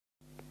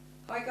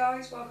Hi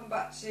guys, welcome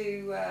back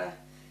to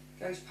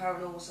Ghost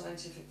Paranormal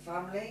Scientific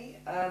Family.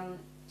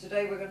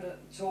 Today we're going to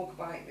talk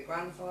about my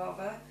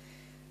grandfather.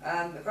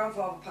 My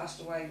grandfather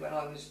passed away when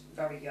I was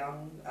very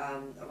young,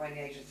 around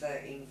the age of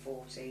 13,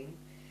 14.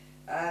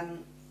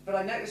 But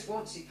I noticed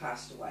once he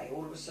passed away,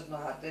 all of a sudden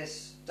I had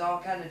this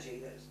dark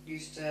energy that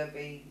used to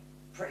be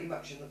pretty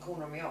much in the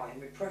corner of my eye, in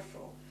my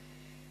peripheral.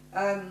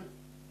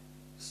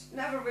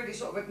 Never really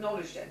sort of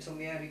acknowledged it until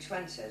my early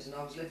 20s, and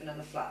I was living in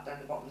a flat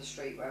down the bottom of the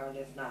street where I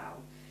live now.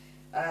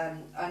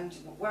 And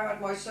where I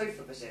had my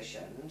sofa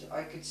positioned,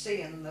 I could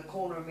see in the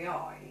corner of my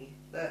eye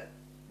that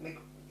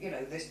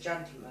this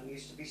gentleman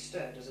used to be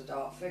stood as a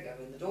dark figure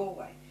in the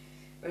doorway.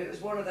 But it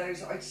was one of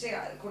those, I'd see it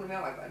out of the corner of my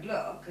eye, but I'd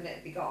look and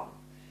it'd be gone.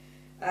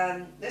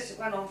 This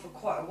went on for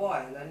quite a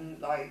while,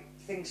 and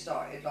things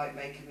started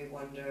making me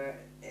wonder,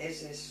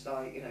 is this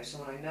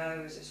someone I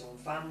know? Is it someone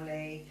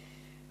family?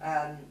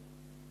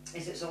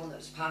 Is it someone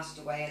that's passed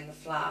away in the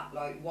flat?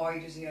 Why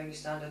does he only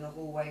stand in the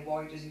hallway?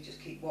 Why does he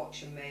just keep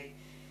watching me?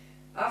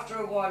 After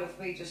a while of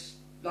me just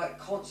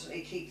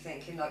constantly keep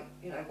thinking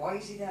why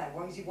is he there?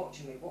 Why is he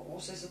watching me?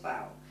 What's this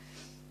about?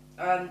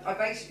 I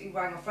basically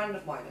rang a friend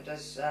of mine that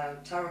does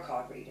tarot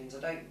card readings. I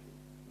don't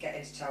get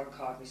into tarot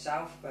card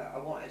myself, but I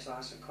wanted to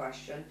ask a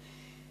question.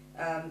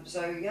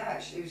 So yeah,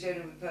 she was the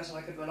only person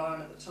I could rely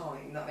on at the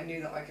time that I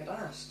knew that I could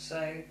ask.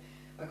 So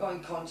I got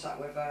in contact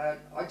with her.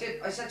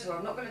 I said to her,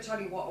 I'm not going to tell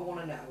you what I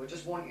want to know, I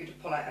just want you to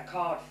pull out a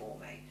card for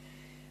me.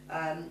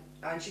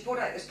 And she pulled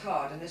out this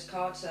card, and this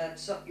card said,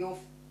 your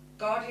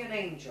guardian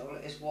angel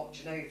is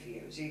watching over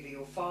you. It's either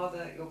your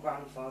father, your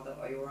grandfather,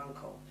 or your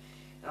uncle.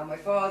 Now my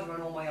father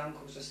and all my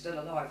uncles are still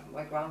alive, but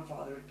my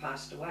grandfather had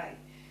passed away.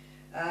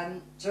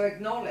 To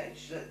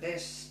acknowledge that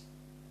this,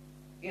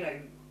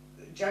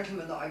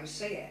 gentleman that I was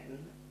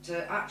seeing,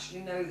 to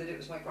actually know that it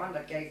was my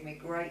granddad, gave me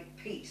great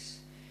peace.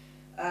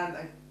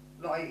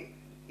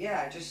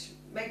 Just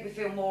made me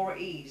feel more at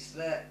ease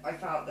that I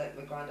felt that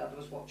my granddad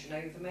was watching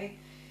over me.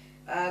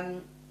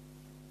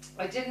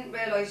 I didn't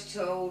realise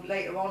till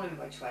later on in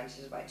my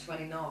 20s, about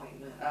 29,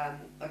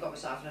 I got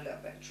myself in a little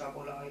bit of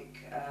trouble,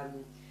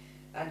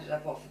 ended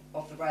up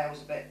off the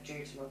rails a bit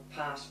due to my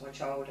past, my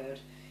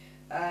childhood.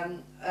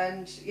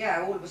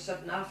 All of a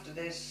sudden after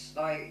this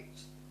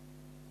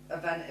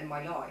event in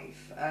my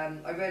life,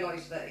 I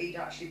realised that he'd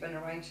actually been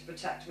around to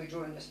protect me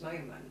during this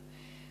moment.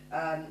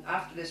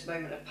 After this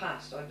moment had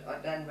passed, I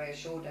then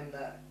reassured him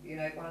that,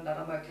 Grandad,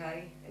 I'm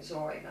okay, it's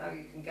alright now,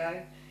 you can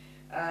go.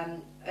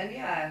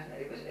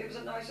 It was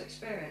a nice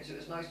experience. It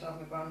was nice to have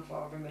my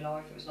grandfather in my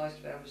life. It was nice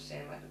to be able to see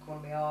him at the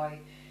corner of my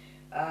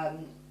eye.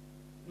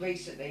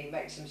 Recently he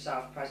makes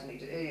himself present.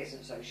 He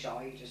isn't so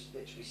shy, he just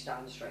literally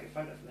stands straight in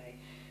front of me.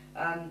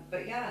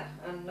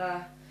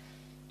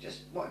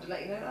 Just wanted to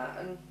let you know that,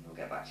 and I'll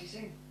get back to you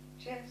soon.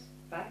 Cheers,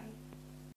 bye.